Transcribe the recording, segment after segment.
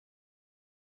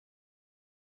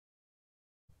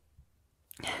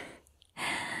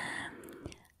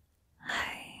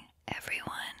Hi,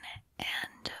 everyone,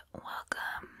 and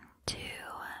welcome to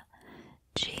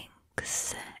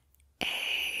Jinx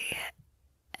ASMR.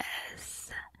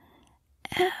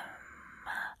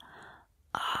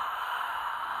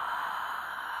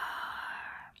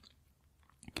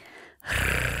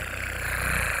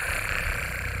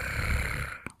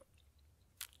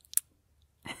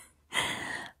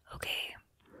 Okay,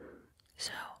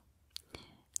 so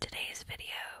today's video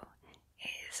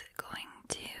is going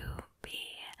to be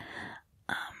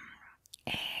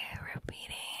a repeating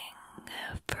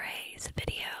phrase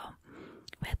video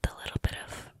with a little bit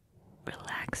of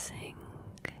relaxing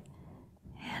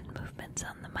hand movements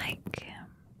on the mic.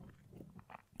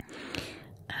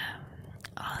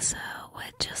 Also,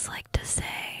 would just like to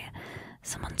say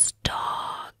someone's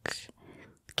dog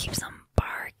keeps on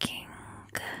barking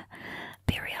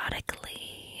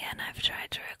periodically, and I've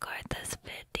tried to record this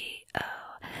video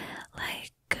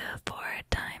like 4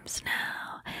 times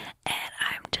now, and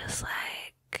I'm just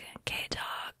like, okay,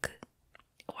 dog,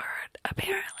 word,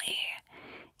 apparently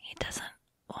he doesn't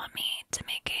want me to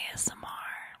make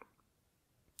ASMR.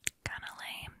 Kinda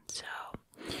lame, so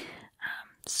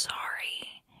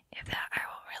sorry if that. I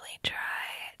will really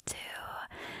try to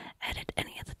edit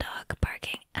any of the dog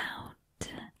barking out,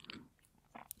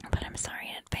 but I'm sorry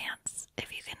in advance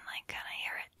if you can like kind of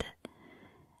hear it.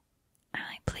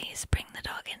 Like, please bring the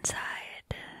dog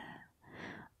inside,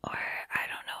 or I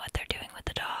don't know what they're doing with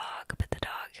the dog, but the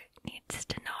dog needs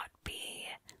to not be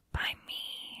by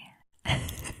me.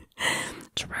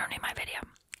 It's ruining my video.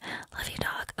 Love you,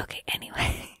 dog. Okay,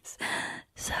 anyways,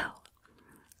 so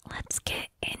let's get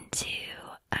into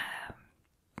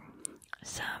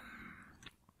some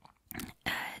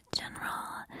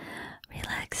general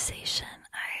relaxation.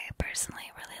 I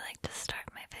personally really like to start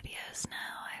my videos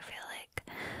now. I feel like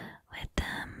with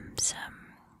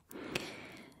some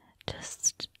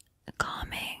just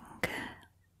calming,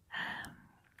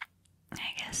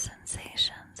 I guess,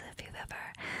 sensations. If you've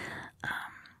ever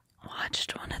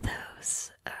watched one of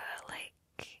those like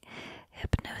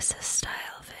hypnosis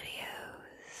style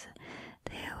videos,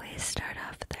 they always start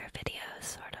off their videos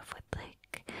sort of with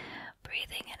like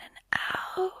breathing in and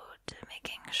out,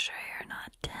 making sure you're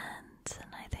not tense.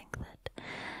 And I think that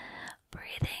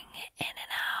breathing in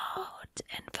and out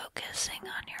and focusing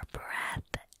on your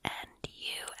breath and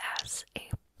you as a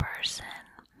person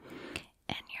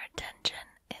and your tension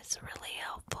is really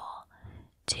helpful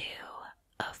to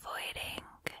avoiding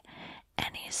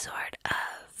any sort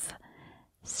of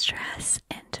stress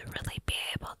and to really be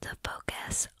able to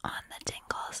focus on the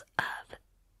tingles of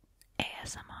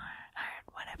ASMR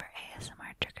or whatever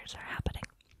ASMR triggers are happening.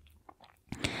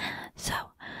 So,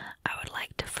 I would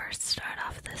like to first start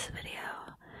off this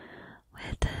video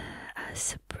with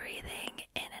us breathing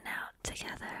in and out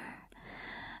together.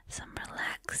 Some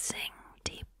relaxing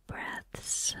deep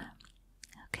breaths.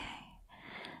 Okay,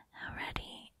 now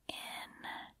ready? In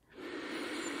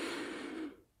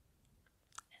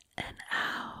and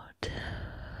out.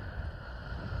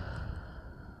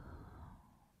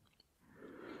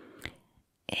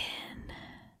 In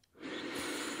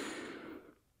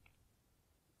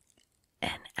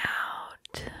and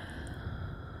out.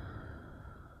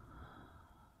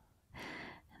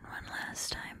 And one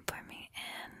last time for me.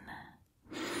 In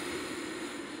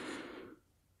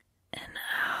and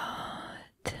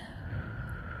out.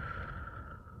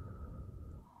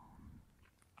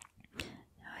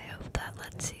 I hope that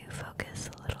lets you focus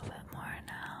a little bit more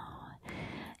now.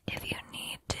 If you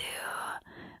need to,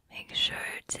 make sure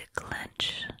to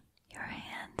clench your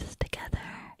hands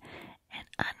together and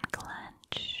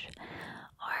unclench,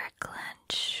 or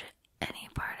clench any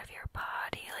part of your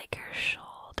body like your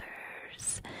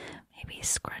shoulders. Maybe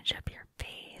scrunch up your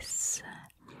face.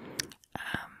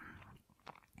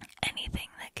 Anything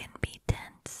that can be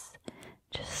tense,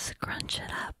 just scrunch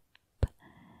it up.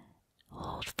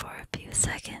 Hold for a few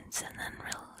seconds and then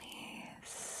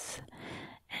release.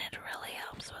 And it really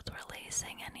helps with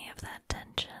releasing any of that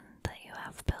tension that you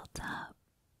have built up.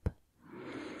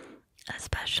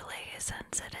 Especially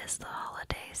since it is the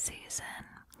holiday season.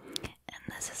 And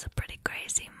this is a pretty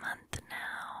crazy month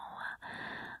now.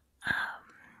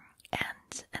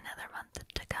 And another month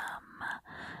to come.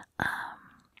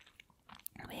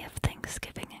 We have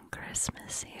Thanksgiving and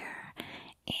Christmas here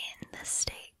in the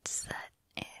States. That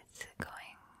is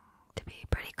going to be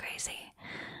pretty crazy,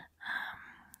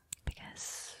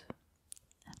 because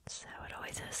that's how it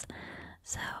always is.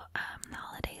 So, the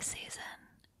holiday season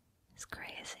is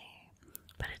crazy,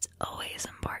 but it's always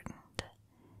important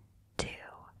to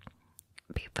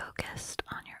be focused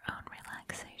on your own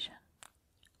relaxation.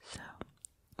 So,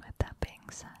 with that being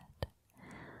said,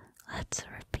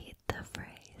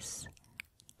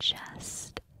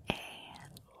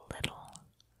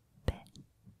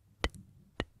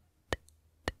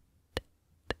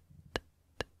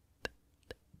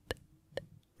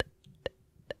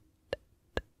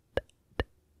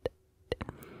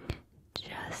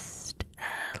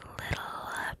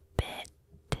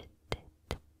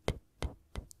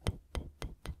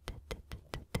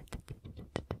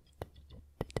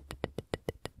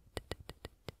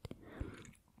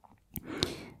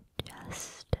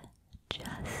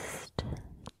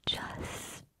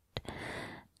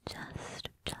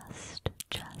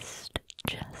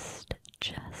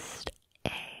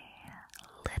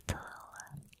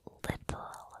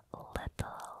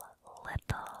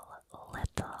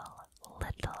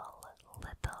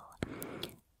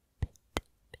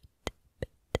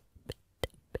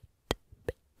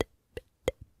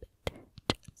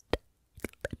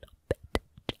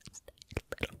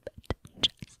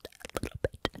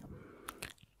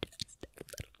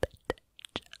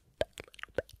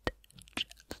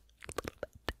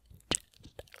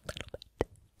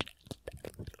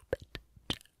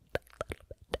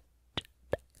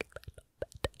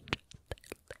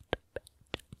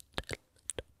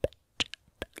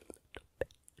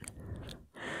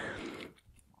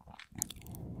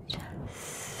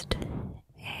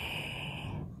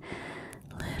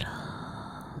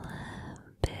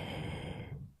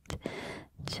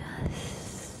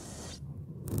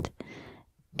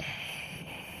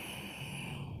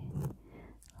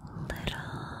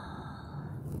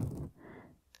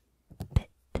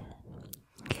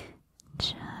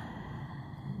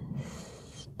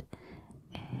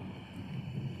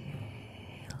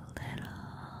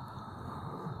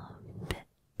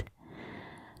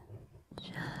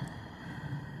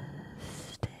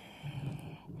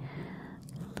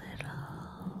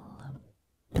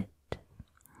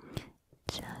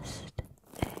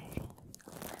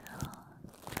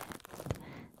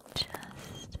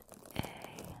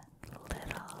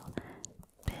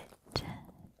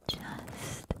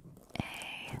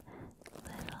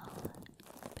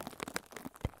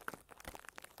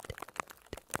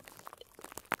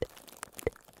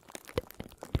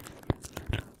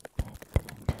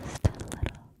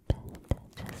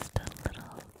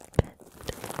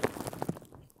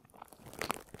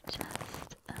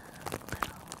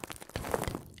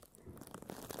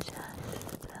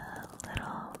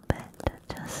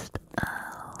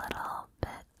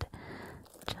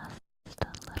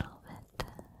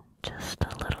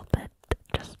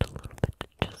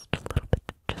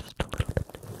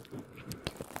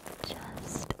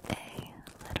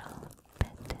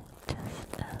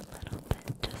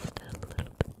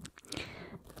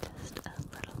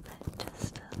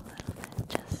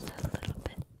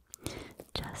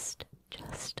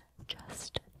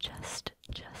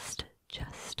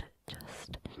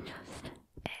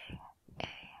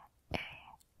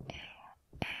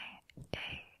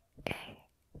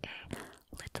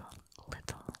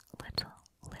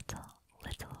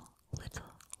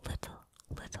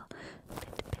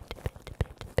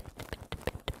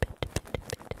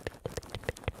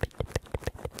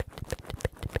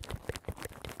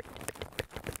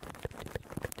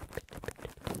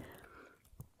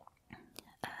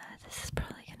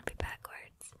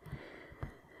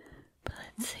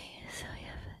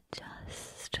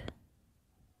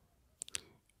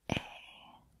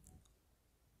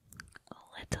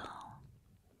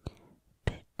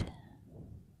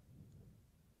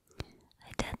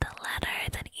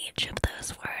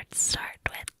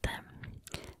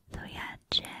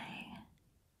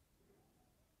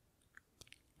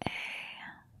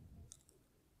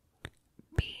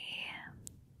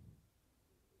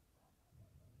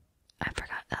 I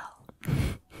forgot L.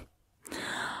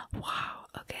 Wow,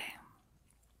 okay.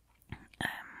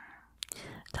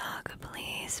 Dog,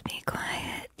 please be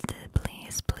quiet.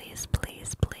 Please, please,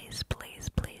 please, please, please,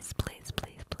 please, please,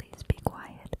 please, please be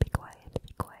quiet. Be quiet, be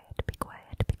quiet, be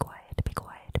quiet, be quiet, be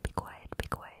quiet, be quiet, be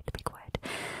quiet, be quiet.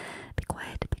 Be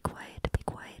quiet, be quiet, be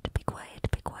quiet, be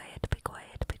quiet, be quiet, be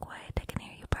quiet, be quiet. I can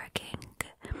hear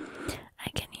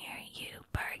you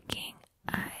barking.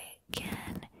 I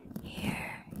can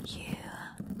hear you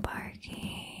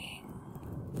barking.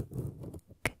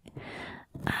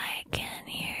 I can hear you barking. I can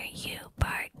hear you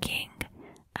barking.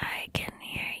 I can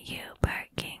hear you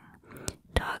barking.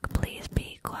 Dog, please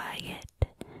be quiet.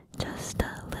 Just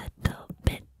a little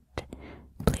bit.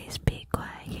 Please be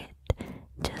quiet.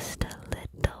 Just a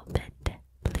little bit.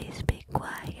 Please be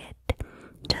quiet.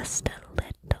 Just a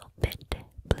little bit.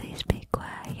 Please be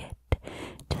quiet.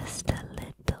 Just a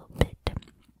little bit.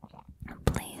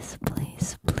 Please,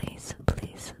 please, please,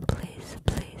 please, please,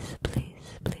 please, please,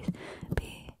 please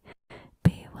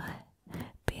be what?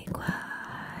 Be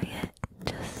quiet.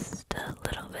 Just a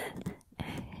little bit.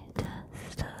 Hey,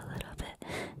 just a little bit.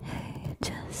 Hey,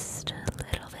 just a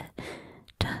little bit.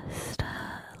 Just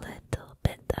a little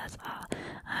bit. That's all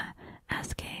I'm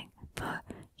asking for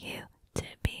you to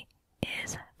be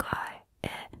is quiet.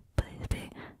 Please be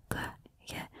quiet.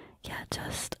 Yeah,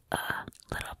 just a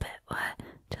little bit. What?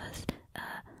 Just a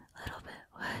little bit.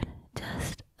 What?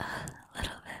 Just a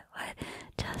little bit. What?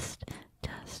 Just a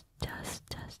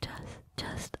little bit.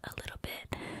 Just a little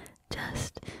bit.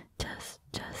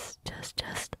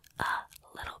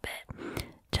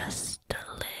 Just a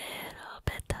little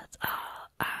bit. That's all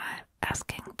I'm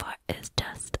asking for is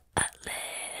just a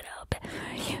little bit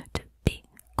for you to be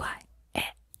quiet.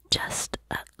 Just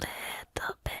a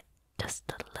little bit. Just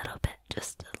a little bit.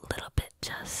 Just a little bit.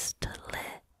 Just a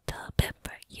little bit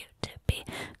for you to be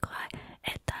quiet.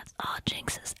 That's all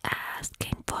Jinx is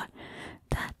asking for.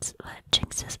 That's what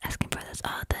Jinx is asking for. That's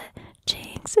all that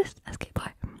Jinx is asking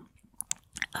for.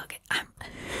 Okay, I'm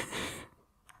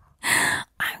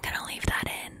gonna leave that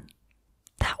in.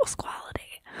 That was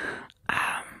quality.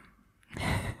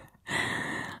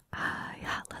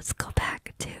 Yeah, let's go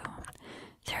back to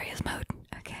serious mode.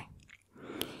 Okay.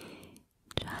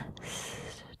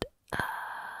 Just a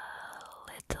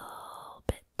little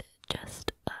bit.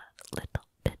 Just a little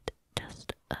bit.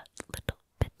 Just a little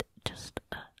bit. Just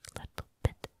a little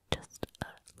bit. Just a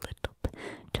little bit.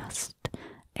 Just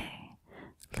a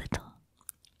little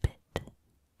bit.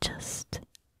 Just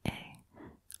a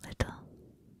little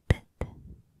bit.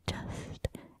 Just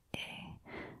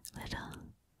a little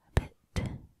bit.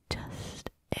 Just a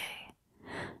little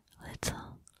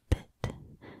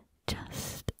bit.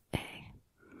 Just a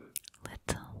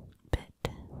little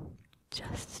bit.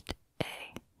 Just a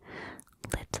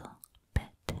little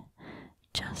bit.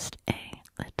 Just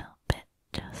a little bit.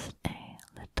 Just a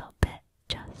little bit.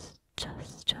 Just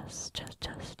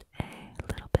a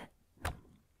little bit.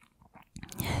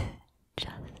 Just a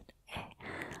little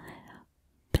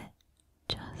bit.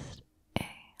 Just a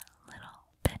little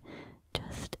bit.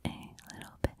 Just a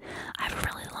little bit. I have a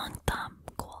really long thumb.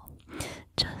 Cool.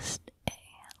 Just a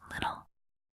little.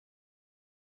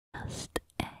 Just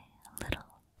a little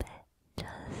bit.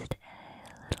 Just a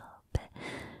little bit.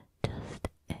 Just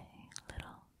a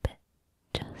little bit.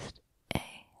 Just